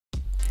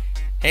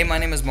Hey, my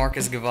name is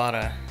Marcus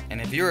Guevara, and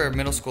if you're a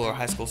middle school or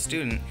high school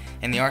student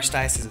in the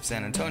Archdiocese of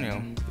San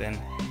Antonio, then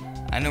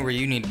I know where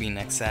you need to be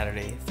next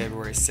Saturday,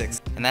 February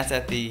 6th, and that's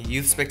at the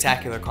Youth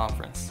Spectacular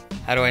Conference.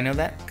 How do I know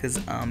that?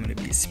 Because I'm going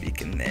to be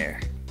speaking there.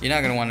 You're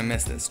not going to want to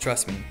miss this,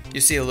 trust me. You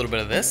see a little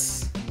bit of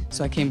this.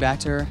 So I came back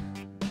to her,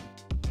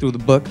 threw the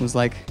book, and was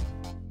like,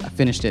 I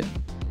finished it.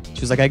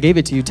 She was like, I gave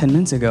it to you 10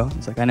 minutes ago. I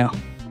was like, I know.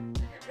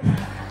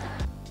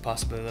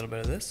 Possibly a little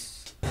bit of this.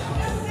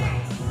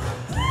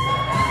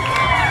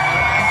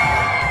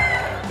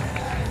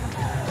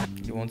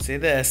 You won't see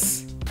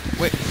this.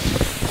 Wait.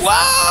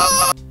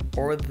 Wow!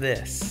 Or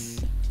this.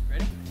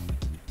 Ready?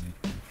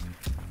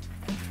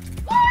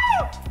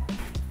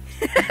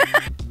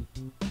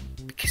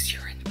 Because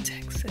you're in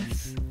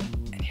Texas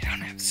and you don't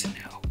have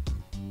snow.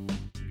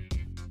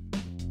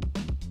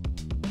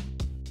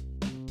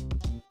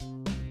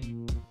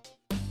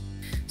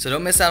 So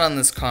don't miss out on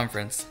this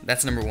conference.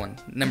 That's number one.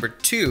 Number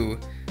two,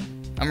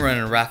 I'm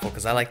running a raffle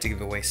because I like to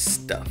give away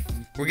stuff.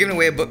 We're giving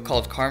away a book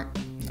called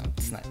No,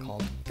 it's not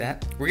called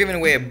that. We're giving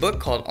away a book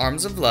called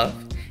Arms of Love,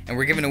 and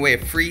we're giving away a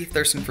free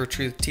Thirsting for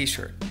Truth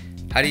t-shirt.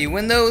 How do you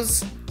win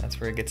those?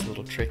 That's where it gets a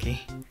little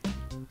tricky.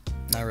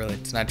 Not really,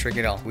 it's not tricky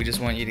at all. We just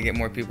want you to get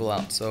more people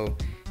out. So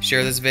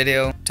share this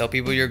video, tell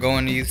people you're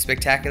going to Youth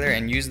Spectacular,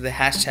 and use the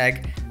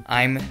hashtag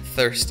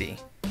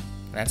 #I'mThirsty.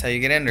 And that's how you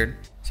get entered.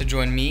 So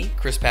join me,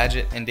 Chris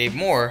Paget, and Dave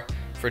Moore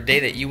for a day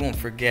that you won't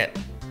forget,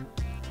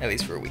 at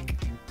least for a week.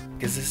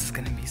 Because this is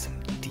gonna be some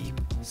deep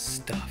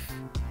stuff.